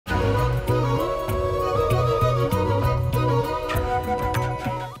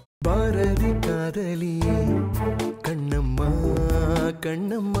பாரதி காதலியே கண்ணம்மா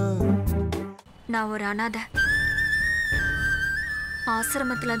கண்ணம்மா. நான் ஒரு அனாதை.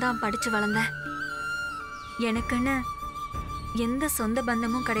 ஆசிரமத்துல தான் படிச்சு வளர்ந்தேன். எனக்குன்னு எந்த சொந்த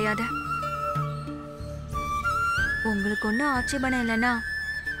பந்தமும் கிடையாது. உங்களுக்கு ஒன்றும் ஆட்சேபணம் இல்லைன்னா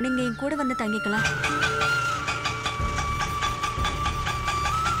நீங்க என் கூட வந்து தங்கிக்கலாம்.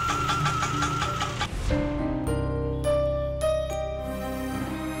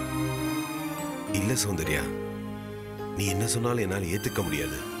 இல்ல சௌந்தர்யா, நீ என்ன சொன்னாலும் என்னால் ஏத்துக்க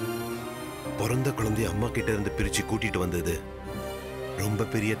முடியாது. பிறந்த குழந்தைய அம்மா கிட்ட இருந்து பிரிச்சு கூட்டிட்டு வந்தது ரொம்ப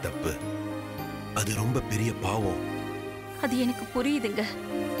பெரிய தப்பு. அது ரொம்ப பெரிய பாவம். அது எனக்கு புரியுதுங்க.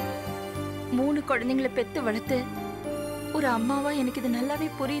 3 குழந்தைங்களை பெத்து வளர்த்து ஒரு அம்மாவா எனக்கு இது நல்லாவே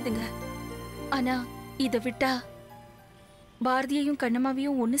புரியுதுங்க. ஆனா இதை விட்டா பாரதியையும்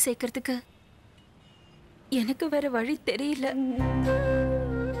கண்ணம்மாவையும் ஒண்ணு சேர்க்கறதுக்கு எனக்கு வேற வழி தெரியல.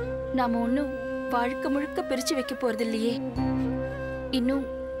 நாம ஒன்னும் வாழ்க்கை முழுக்க பிரிச்சு வைக்க போறது இல்லையே. இன்னும்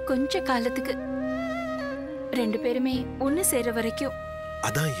கொஞ்ச காலத்துக்கு 2 பேருமே ஒண்ணு சேர வரைக்கும்.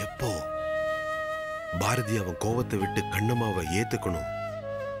 அதான் எப்போ பாரதி அவன் கோவத்தை விட்டு கண்ணம்மாவை ஏத்துக்கணும்.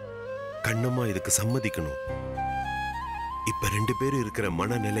 கண்ணம்மா இதுக்கு சம்மதிக்கணும். இப்ப 2 பேரும் இருக்கிற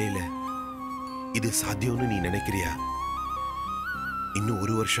மனநிலையில இது சாத்தியம்னு நீ நினைக்கிறியா? இன்னும்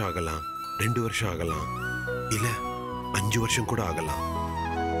 1 வருஷம் ஆகலாம், 2 வருஷம் ஆகலாம், இல்ல 5 வருஷம் கூட ஆகலாம்.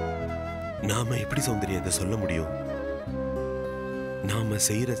 நாம எப்படி சௌந்தர்யா இதை சொல்ல முடியும்? நாம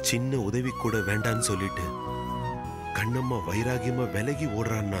செய்யற சின்ன உதவி கூட வேண்டான்னு சொல்லிட்டு கண்ணம்மா வைராகியமா விலகி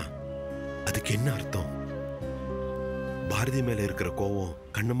ஓடுறான்னா அதுக்கு என்ன அர்த்தம்? பாரதி மேல இருக்கிற கோவம்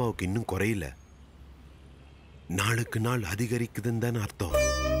கண்ணம்மாவுக்கு இன்னும் குறையல, நாளுக்கு நாள் அதிகரிக்குதுன்னு தானே அர்த்தம்.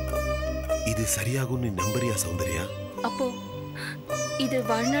 இது சரியாகும் நீ நம்புறியா சௌந்தர்யா? அப்போ இது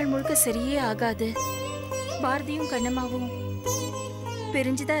வாழ்நாள் முழுக்க சரியே ஆகாது. பாரதியும் கண்ணம்மாவும்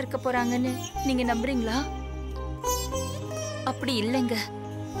பிரிஞ்சுதான் இருக்க போறாங்கன்னு நீங்க நம்புறீங்களா? அப்படி இல்லைங்க.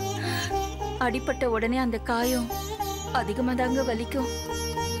 அடிப்பட்ட உடனே அந்த காயம் அதிகமா தாங்க வலிக்கும்.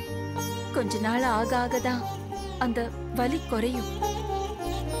 கொஞ்ச நாள் ஆக ஆகதான் அந்த வலி குறையும்.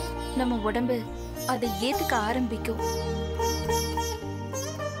 நம்ம உடம்பு அதை ஏத்துக்க ஆரம்பிக்கும்.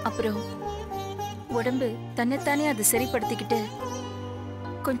 அப்புறம் உடம்பு தன்னைத்தானே அதை சரிப்படுத்திக்கிட்டு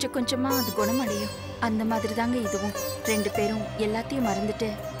கொஞ்சம் கொஞ்சமா அது குணமடையும். அந்த மாதிரி தாங்க இதுவும். 2 பேரும் எல்லாத்தையும் மறந்துட்டு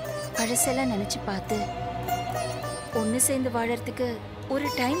பழசெல்லாம் நினைச்சு பார்த்து ஒன்னு சேர்ந்து வாழறதுக்கு ஒரு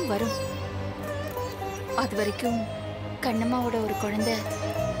டைம் வரும். அது வரைக்கும் கண்ணம்மாவோட ஒரு குழந்தை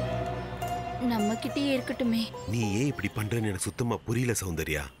நம்ம கிட்டே இருக்கட்டுமே. நீ ஏன் இப்படி பண்றன்னு எனக்கு சுத்தமா புரியல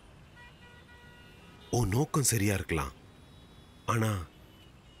சௌந்தர்யா. உன் நோக்கம் சரியா இருக்கலாம், ஆனா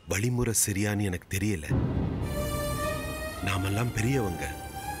வழிமுறை சரியான்னு எனக்கு தெரியல. நாமெல்லாம் பெரியவங்க,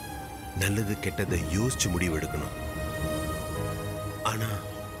 நல்லது கெட்டதை யோசிச்சு முடிவெடுக்கணும். ஆனா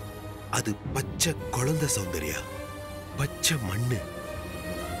அது பச்சை குழந்தை சௌந்தர்யா, பச்சை மண்ணு.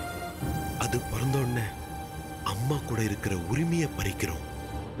 அது பிறந்தோடனே அம்மா கூட இருக்கிற உரிமையை பறிக்கிறோம்.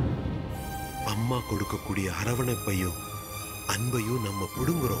 அம்மா கொடுக்கக்கூடிய அரவணைப்பையும் அன்பையும் நம்ம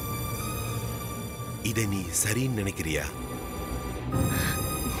புடுங்குறோம். இதை நீ சரின்னு நினைக்கிறியா?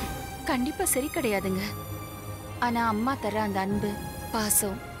 கண்டிப்பா சரி கிடையாதுங்க. ஆனா அம்மா தர அந்த அன்பு,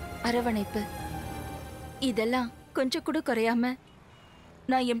 பாசம், அரவணைப்பு இதெல்லாம் கொஞ்சம் கூட குறையாம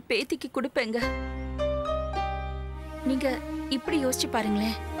நான் என் பேத்திக்கு கொடுப்பேங்க. நீங்க இப்படி யோசிச்சு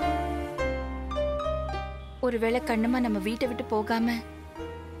பாருங்களேன். ஒருவேளை கண்ணம்மா நம்ம வீட்டை விட்டு போகாம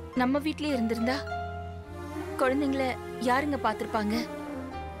நம்ம வீட்லயே இருந்திருந்தா குழந்தைங்கள யாருங்க பார்த்திருப்பாங்க?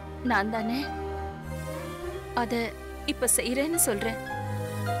 நான் தானே. அத இப்ப செய்யறேன்னு சொல்றேன்.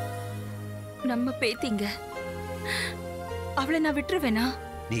 நம்ம பேத்திங்க, அவளை நான் விட்டுருவேனா?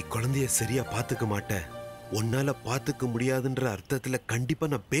 நீ குழந்தைய சரியா பாத்துக்க மாட்ட, உன்னால பாத்துக்க முடியாதுன்ற அர்த்தத்துல கண்டிப்பா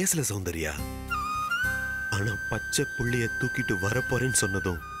நான் பேசல சௌந்தர்யா. ஆனா பச்சை புள்ளைய தூக்கிட்டு வரப்போறேன்னு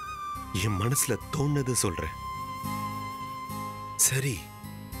சொன்னதும் என் மனசுல தோணுது சொல்றேன். சரி,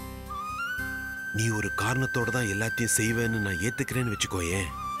 நீ ஒரு காரணத்தோட தான் எல்லாத்தையும் செய்வேன்னு நான் ஏத்துக்கிறேன்னு வச்சுக்கோயேன்.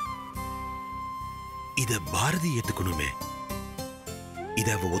 இத பாரதி ஏத்துக்கணுமே. இத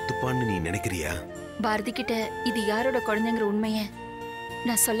அவ ஒத்துப்பான்னு நீ நினைக்கிறியா? பாரதி கிட்ட இது யாரோட குழந்தைங்கிற உண்மைய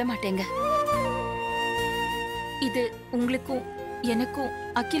நான் சொல்ல மாட்டேங்க. இது உங்களுக்கும் எனக்கும்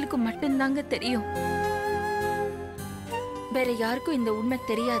அகிலுக்கும் மட்டும்தாங்க தெரியும். வேற யாருக்கும் இந்த உண்மை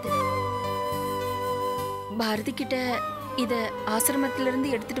தெரியாது. பாரதி கிட்ட இத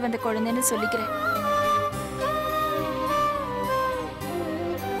ஆசிரமத்திலிருந்து எடுத்துட்டு வந்த குழந்தைன்னு சொல்லிக்கிறேன்.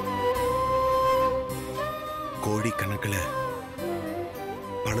 கோடி கணக்குல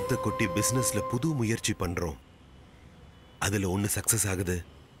பணத்தை கொட்டி பிசினஸ்ல புது முயற்சி பண்றோம். அதுல ஒன்னு சக்சஸ் ஆகுது,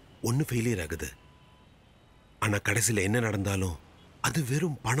 ஒன்னு ஃபெயிலியர் ஆகுது. ஆனா கடைசியில என்ன நடந்தாலும் அது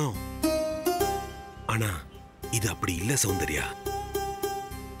வெறும் பணம். ஆனா இது அப்படி இல்ல சௌந்தர்யா.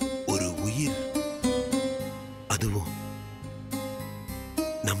 ஒரு உயிர், அதுவும்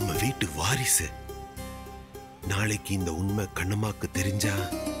நம்ம வீட்டு வாரிசு. நாளைக்கு இந்த உண்மை கண்ணம்மாக்கு தெரிஞ்சா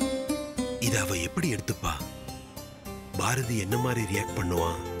இத அவ எப்படி எடுத்துப்பா? பாரதி என்ன மாதிரி ரியாக்ட்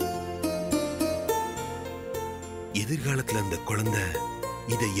பண்ணுவான்? எதிர்காலத்துல அந்த குழந்தை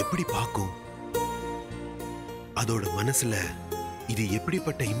இதை எப்படி பார்க்கும்? அதோட மனசுல இது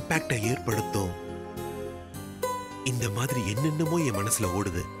எப்படிப்பட்ட இம்பாக்டை ஏற்படுத்தும்? இந்த மாதிரி என்னென்னமோ என் மனசுல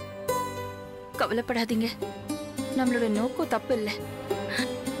ஓடுது. கவலைப்படாதீங்க, நம்மளோட நோக்கம் தப்பு இல்லை.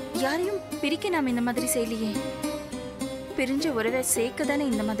 யாரையும் பிரிக்க நாம இந்த மாதிரி செய்யலையே. பிரிஞ்ச உறவை சேர்க்க தானே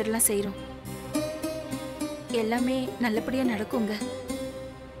இந்த மாதிரிலாம் செய்யறோம். எல்லாமே நல்லபடியா நடக்குங்க.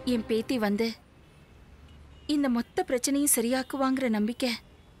 என் பேத்தி வந்து இந்த மொத்த பிரச்சனையும் சரியாக்குவாங்கிற நம்பிக்கை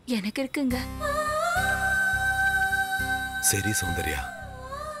எனக்கு இருக்குங்க. சரி சௌந்தர்யா,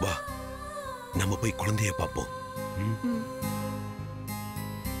 வா நம்ம போய் குழந்தைய பார்ப்போம்.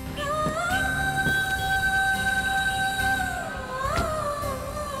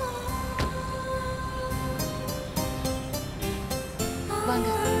 வாங்க.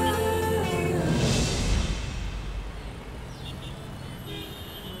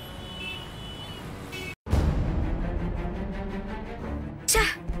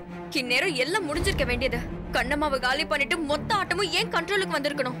 இந்நேரம் எல்லாம் முடிஞ்சிருக்க வேண்டியது. கண்ணம்மாவை காலி பண்ணிட்டு மொத்த ஆட்டமும் ஏன் கண்ட்ரோலுக்கு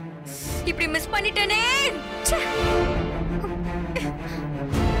வந்திருக்கணும். இப்படி மிஸ் பண்ணிட்டேனே.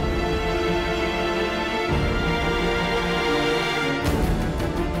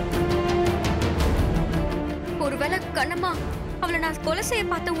 ஒருவேளை கண்ணம்மா அவளை நான் கொலை செய்ய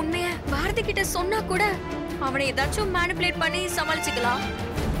பார்த்த உண்மைய பாரதி கிட்ட சொன்னா கூட அவனை ஏதாச்சும் மேனிபுலேட் பண்ணி சமாளிச்சுக்கலாம்.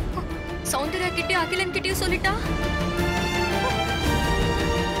 சௌந்தர்யா கிட்டயும் அகிலன் கிட்டயும் சொல்லிட்டா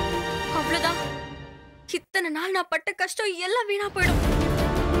அவ்வளவுதான். இத்தனை நாள் நான் பட்ட கஷ்டம் எல்லாம் வீணா போயிடும்.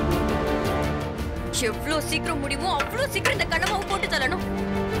 எவ்வளவு சீக்கிரம் முடியுமோ அவ்வளவு சீக்கிரம் இந்த கண்ணம்மாவை போட்டு தள்ளணும்.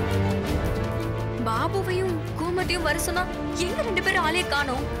 பாபுவையும் கோமதியும் வர சொன்னா எங்க 2 பேரும் ஆளே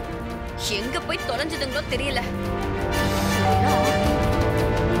காணோம். எங்க போய் தொலைஞ்சதுங்களோ தெரியல.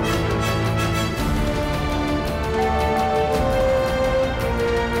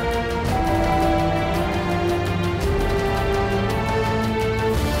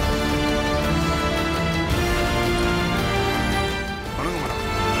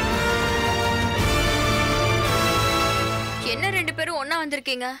 என்ன 2 பேரும் ஒண்ணா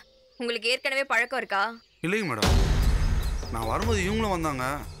வந்திருக்கீங்க? உங்களுக்கு ஏற்கனவே பழக்கம் இருக்கா? இல்லைங்க மேடம், நான் வரும்போது இவங்களும் வந்தாங்க,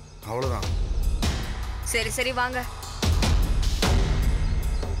 அவ்வளவுதான். சரி சரி வாங்க.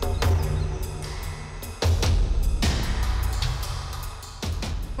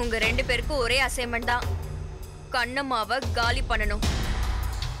 உங்க 2 பேருக்கும் ஒரே அசைன்மெண்ட் தான். கண்ணம்மாவை காலி பண்ணணும்.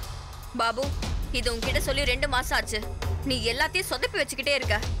 பாபு, இது உன்கிட்ட சொல்லி 2 மாசம் ஆச்சு. நீ எல்லாத்தையும் சொதப்பி வச்சுக்கிட்டே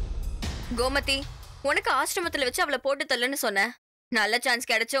இருக்க. கோமதி, உனக்கு ஆசிரமத்துல வச்சு அவளை போட்டு தள்ளுன்னு சொன்ன. நல்ல சான்ஸ்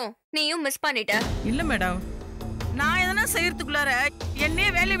கிடைச்சும் நீயும் மிஸ் பண்ணிட்ட. இல்ல மேடம், நான் எதனா செய்யறதுக்குள்ளார என்னையே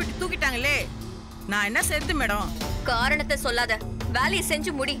வேலையை விட்டு தூக்கிட்டாங்களே. நான் என்ன செய்யறது மேடம்? காரணத்தை சொல்லாத, வேலையை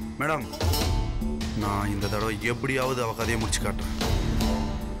செஞ்சு முடி. மேடம், நான் இந்த தடவை எப்படியாவது அவ கதையை முடிச்சு காட்டுறேன்.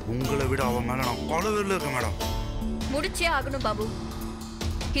 உங்களை விட அவன் மேல நான் பல பேர்ல இருக்கேன் மேடம். முடிச்சே ஆகணும் பாபு.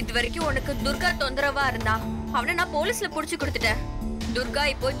 இது வரைக்கும் உனக்கு துர்கா தொந்தரவா இருந்தா அவனை நான் போலீஸ்ல புடிச்சு கொடுத்துட்டேன். துர்கா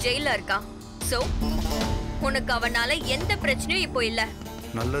இப்போ ஜெயில இருக்கா. சோ உனக்கு அவனால எந்த பிரச்சனையும் இப்போ இல்ல.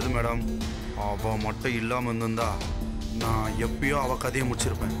 நல்லது மேடம், அவ மட்டும் இல்லாம இருந்திருந்தா நான் எப்பயோ அவ கதையை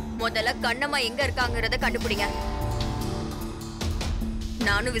முடிச்சிருப்பேன். முதல்ல கண்ணம்மா எங்க இருக்காங்கறத கண்டுபிடிங்க.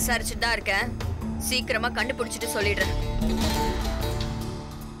 நானும் விசாரிச்சுட்டு தான் இருக்கேன். சீக்கிரமா கண்டுபிடிச்சிட்டு சொல்லிடுறேன்.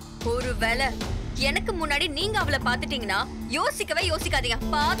 ஒருவேளை எனக்கு முன்னாடி நீங்க அவளை பாத்துட்டீங்கன்னா யோசிக்கவே யோசிக்காதீங்க.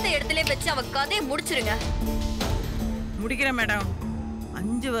 பார்த்த இடத்துல வச்சு அவ கதையை முடிச்சிருங்க. முடிக்கிறேன் மேடம்.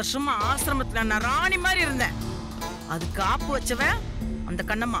 5 வருஷமா ஆசிரமத்துல நான் ராணி மாதிரி இருந்தேன். அது காப்பு வச்சவன் அந்த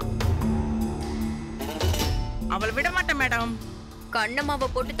கண்ணம்மா. அவளை விட மாட்டேன் மேடம். கண்ணம்மாவை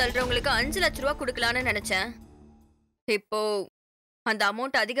போட்டு தள்ளுறவங்களுக்கு 5 லட்ச ரூபா கொடுக்கலான்னு நினைச்சேன். இப்போ அந்த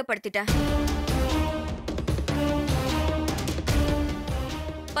அமௌண்ட் அதிகப்படுத்திட்டேன்.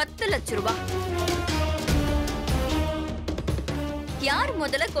 10 லட்ச ரூபா. யார்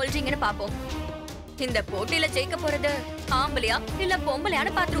முதல்ல கொல்றீங்கன்னு பாப்போம். இந்த போட்டியில ஜெயிக்க போறது ஆம்பளையா இல்ல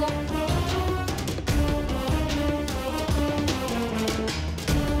பொம்பளையான்னு பாத்துருவோம்.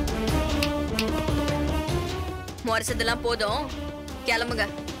 முறைச்சதெல்லாம் போதும், கிளம்புங்க.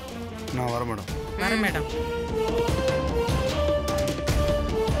 நான் வர மேடம். வர மேடம்.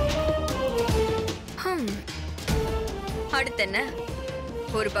 அடுத்து என்ன?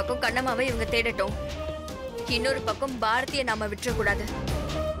 ஒரு பக்கம் கண்ணம்மாவை இவங்க தேடட்டும், இன்னொரு பக்கம் பாரதியை நாம விட்டுறக்கூடாது.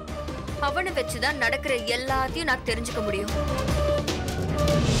 அவனை வச்சுதான் நடக்கிற எல்லாத்தையும் நான் தெரிஞ்சுக்க முடியும்.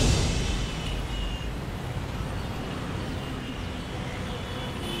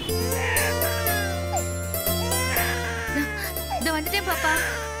 இதோ வந்துட்டேன் பாப்பா.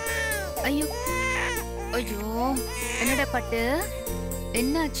 ஐயோ ஐயோ, என்னடா பட்டு,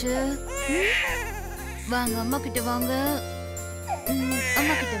 என்னாச்சு? வாங்க அம்மா கிட்ட வாங்க.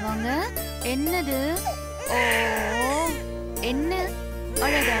 அம்மா கிட்ட வாங்க. என்னது? ஓ, என்ன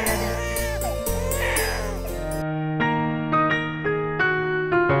அழாத அழாத.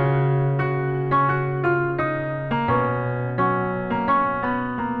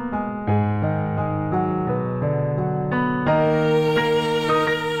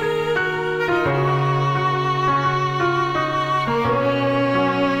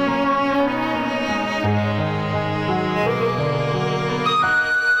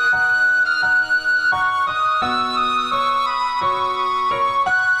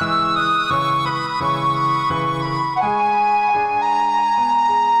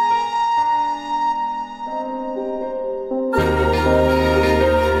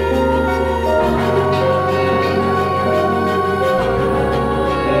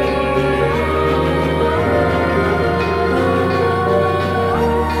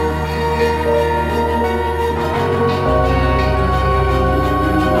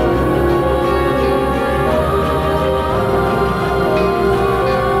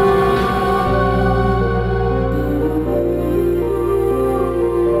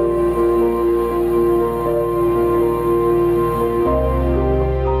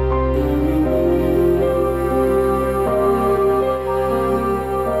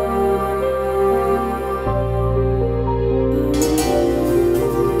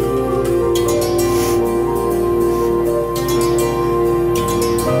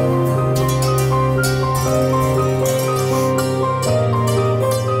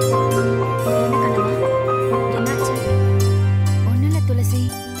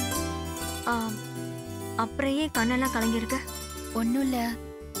 கண்ணெல்லாம் கலங்கிருக்க? ஒன்னும் இல்ல,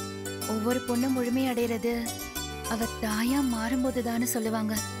 ஒவ்வொரு பொண்ணும் முழுமை அடைகிறது அவ தாயா மாறும்போதுதான்னு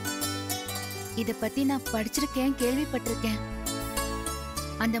சொல்லுவாங்க. இத பத்தி நான் படிச்சிருக்கேன், கேள்விப்பட்டிருக்கேன்.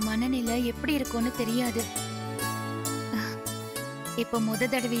 அந்த மனநிலை எப்படி இருக்கும்னு தெரியாது. இப்ப முத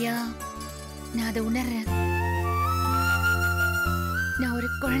தடவையா நான் அதை உணர்றேன். நான் ஒரு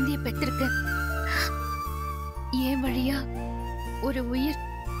குழந்தைய பெற்றிருக்கேன். ஏன் வழியா ஒரு உயிர்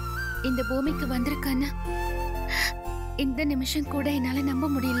இந்த பூமிக்கு வந்திருக்கான்னு இந்த நிமிஷம் கூட என்னால நம்ப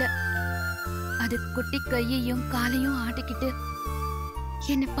முடியல. அது குட்டி கையையும் காலையும் ஆட்டிக்கிட்டு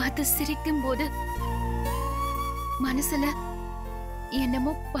என்னை பார்த்து சிரிக்கும் போது மனசுல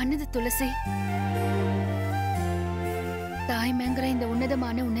என்னமோ பண்ணுது துளசி. தாய்மைங்கிற இந்த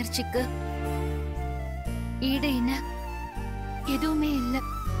உன்னதமான உணர்ச்சிக்கு ஈடு என்ன எதுவுமே இல்ல.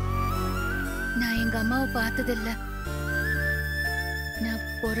 நான் எங்க அம்மாவை பார்த்ததில்ல. நான்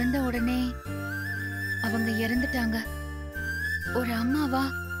பிறந்த உடனே அவங்க இறந்துட்டாங்க. ஒரு அம்மாவா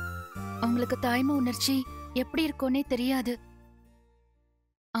அவங்களுக்கு தாய்மை உணர்ச்சி எப்படி இருக்கும்னே தெரியாது.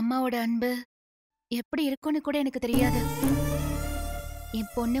 அம்மாவோட அன்பு எப்படி இருக்கும்னு கூட எனக்கு தெரியாது.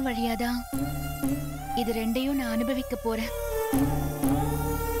 என் பொண்ணு வழியாதான் இது ரெண்டையும் நான் அனுபவிக்க போறேன்.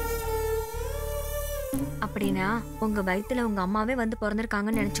 அப்படின்னா உங்க வயித்துல உங்க அம்மாவே வந்து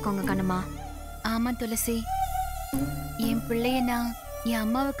பிறந்திருக்காங்கன்னு நினைச்சுக்கோங்க கண்ணம்மா. ஆமா துளசி, என் பிள்ளைய நான் என்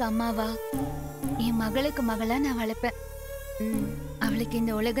அம்மாவுக்கு அம்மாவா, என் மகளுக்கு மகளா நான் வளர்ப்பேன். அவளுக்கு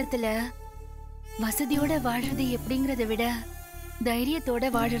இந்த உலகத்துல வசதியோட வாழ்றது எப்படிங்கறத விட தைரியத்தோட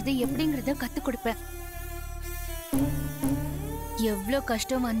வாழ்றது எப்படிங்கறத கத்து கொடுப்பேன். எவ்வளவு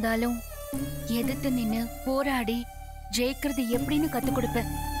கஷ்டம் வந்தாலும் எதிர்த்து நின்னு போராடி ஜெயிக்கிறது எப்படின்னு கத்து கொடுப்பேன்.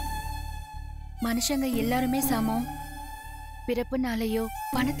 மனுஷங்க எல்லாருமே சமம். பிறப்புனாலேயோ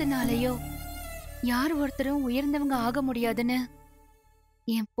பணத்தினாலேயோ யார் ஒருத்தரும் உயர்ந்தவங்க ஆக முடியாதுன்னு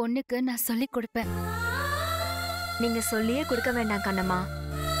என் பொண்ணுக்கு நான் சொல்லி கொடுப்பேன். நீங்க சொல்லியே கொடுக்க வேண்டாம் கண்ணம்மா.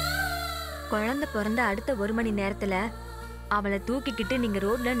 குழந்தை பிறந்த அடுத்த 1 மணி நேரத்துல அவளை தூக்கிக்கிட்டு நீங்க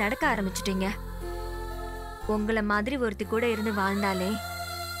ரோட்ல நடக்க ஆரம்பிச்சிட்டீங்க. உங்களை மாதிரி ஒருத்தி கூட இருந்து வாழ்ந்தாலே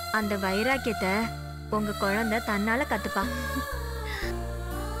அந்த வைராக்கியத்தை உங்க குழந்தை தன்னால கத்துப்பா.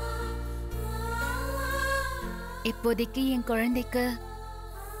 இப்போதைக்கு என் குழந்தைக்கு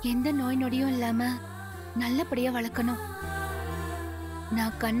எந்த நோய் நொடியும் இல்லாம நல்லபடியா வளர்க்கணும்.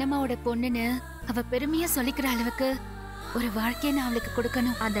 நான் கண்ணம்மாவோட பொண்ணுன்னு அவ பெருமையா சொல்லிக்கிற அளவுக்கு ஒரு வாழ்க்கையை நான் அவளுக்கு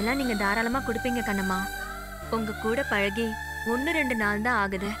கொடுக்கணும். அதெல்லாம் நீங்க தாராளமா கொடுப்பீங்க கண்ணம்மா. உங்க கூட பழகி 1-2 நாள் தான்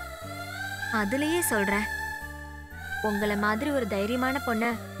ஆகுது. அதுலயே சொல்றேன், உங்களை மாதிரி ஒரு தைரியமான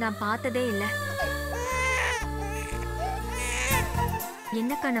பொண்ண நான் பார்த்ததே இல்லை.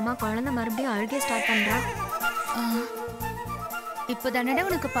 என்ன கண்ணம்மா, குழந்தை மறுபடியும் அழுகே ஸ்டார்ட் பண்றா? இப்பதானடா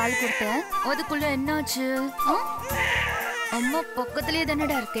உனக்கு பால் கொடுத்த, அதுக்குள்ள என்னாச்சு? அம்மா பக்கத்திலே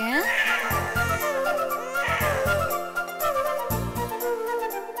தானடா இருக்கேன்.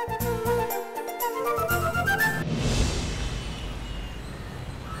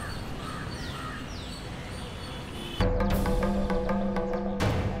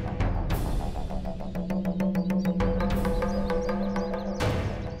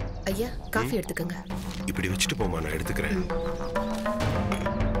 ஐயா காஃபி எடுத்துக்கங்க. இப்படி வச்சுட்டு போமா, நான் எடுத்துக்கிறேன்.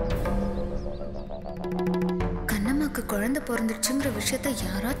 கண்ணம்மாக்கு குழந்தை பிறந்துருச்சுங்கிற விஷயத்த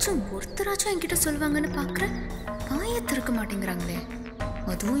யாராச்சும் ஒருத்தராச்சும் என்கிட்ட சொல்லுவாங்கன்னு பாக்குறேன். வாயை திறக்க மாட்டேங்கிறாங்களே.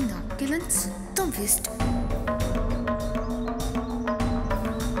 அதுவும் இந்த அகிலன் சுத்தம் வேஸ்ட்.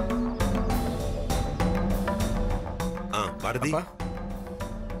 பாரதி,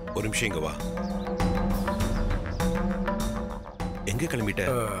 ஒரு நிமிஷம் இங்க வா. எங்க கிளம்பிட்ட?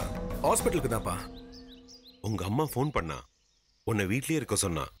 ஹாஸ்பிட்டலுக்கு தான்ப்பா. உங்க அம்மா ஃபோன் பண்ணா, உன்னை வீட்லயே இருக்க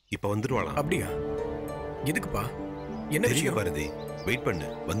சொன்னா. இப்ப வந்துருவாளாம். அப்படியா? எதுக்குப்பா? என்ன விஷயம்? பாரதி, வெயிட் பண்ணு,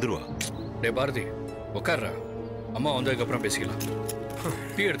 வந்துருவா. டே பாரதி, உட்கார்றா. அம்மா வந்ததுக்கு அப்புறம் பேசிக்கலாம்.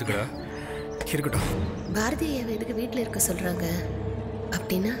 டீ எடுத்துக்கடா. இருக்கட்டும். பாரதி ஐயாவை எதுக்கு வீட்டில் இருக்க சொல்றாங்க?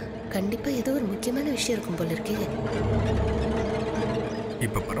 அப்படின்னா கண்டிப்பா ஏதோ ஒரு முக்கியமான விஷயம் இருக்கும் போல இருக்கே.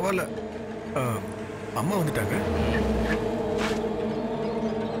 இப்ப பரவாயில்ல, அம்மா வந்துட்டாங்க.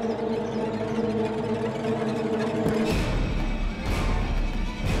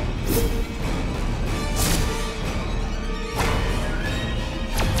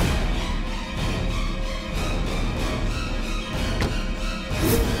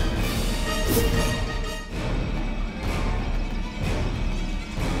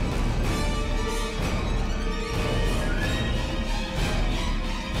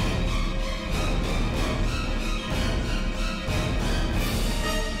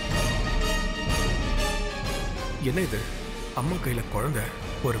 என்ன இது? அம்மா கையில குழந்தை.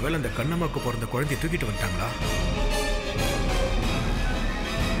 ஒருவேளை அந்த கண்ணம்மாக்கு பிறந்த குழந்தைய தூக்கிட்டு வந்துட்டாங்களா?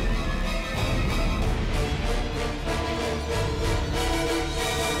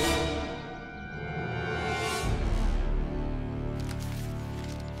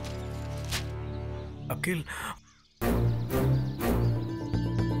 அகில்,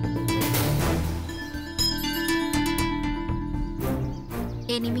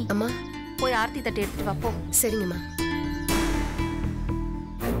 ஏனிமி அம்மா போய் ஆர்த்தி தட்டி எடுத்துட்டு வா போ. சரிங்கம்மா.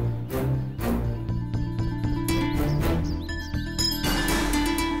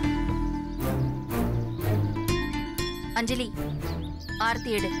 அஞ்சலி,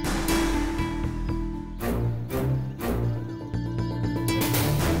 ஆர்த்தி எடு.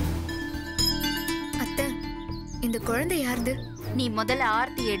 அத்தை, இந்த குழந்தை யாருது? நீ முதல்ல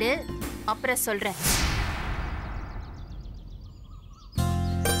ஆர்த்தி எடு, அப்புறம் சொல்றேன்.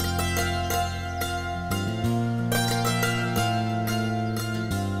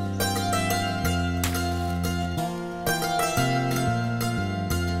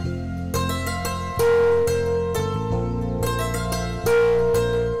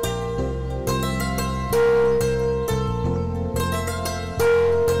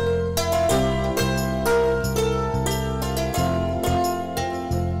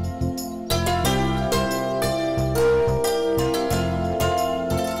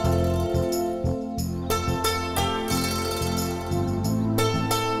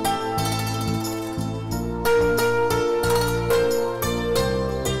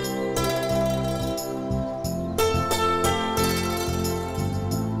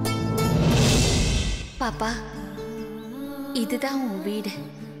 பாப்பா, இதுதான் உன் வீடு.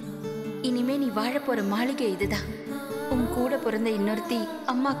 இனிமே நீ வாழ போற மாளிகை இதுதான். உன் கூட பிறந்த இன்னொருத்தி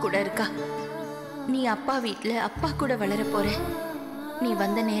அம்மா கூட இருக்கா. நீ அப்பா வீட்டுல அப்பா கூட வளர போற. நீ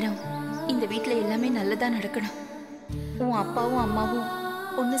வந்த நேரம் இந்த வீட்டுல எல்லாமே நல்லதா நடக்கணும். உன் அப்பாவும் அம்மாவும்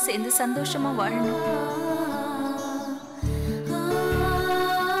ஒன்னு சேர்ந்து சந்தோஷமா வாழணும்.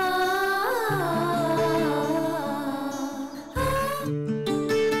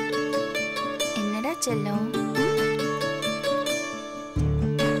 என்னடா செல்லம்?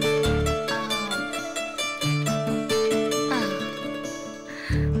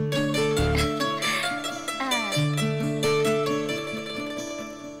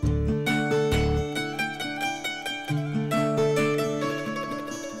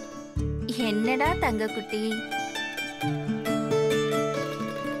 என்னடா தங்க குட்டி?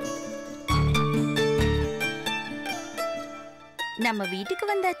 நம்ம வீட்டுக்கு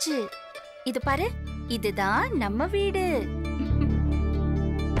வந்தாச்சு. இது பாரு, இதுதான் நம்ம வீடு.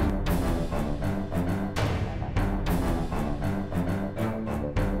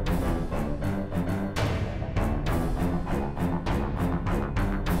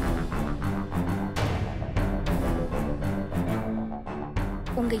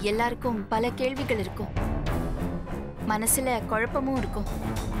 உங்க எல்லாருக்கும் பல கேள்விகள் இருக்கும், மனசுல குழப்பமும் இருக்கும்.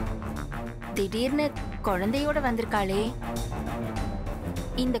 திடீர்னு குழந்தையோட வந்திருக்காளே,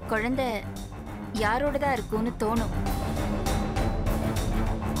 இந்த குழந்தை யாரோடதா இருக்கும்னு தோணும்.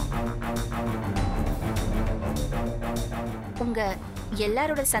 உங்க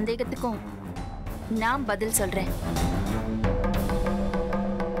எல்லாரோட சந்தேகத்துக்கும் நான் பதில் சொல்றேன்.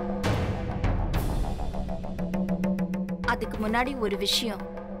 முன்னாடி ஒரு விஷயம்.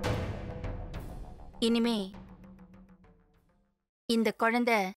 இனிமே இந்த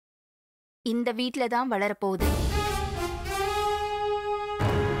குழந்தை இந்த வீட்ல தான் வளரப்போகுது.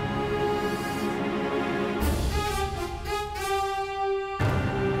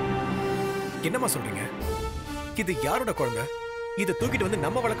 என்னம்மா சொல்றீங்க? இது யாரோட குழந்தை? இதை தூக்கிட்டு வந்து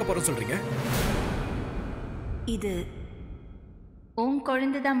நம்ம வளர்க்க போறோம் சொல்றீங்க? இது உன்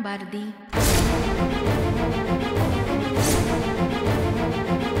குழந்தை தான் பாரதி.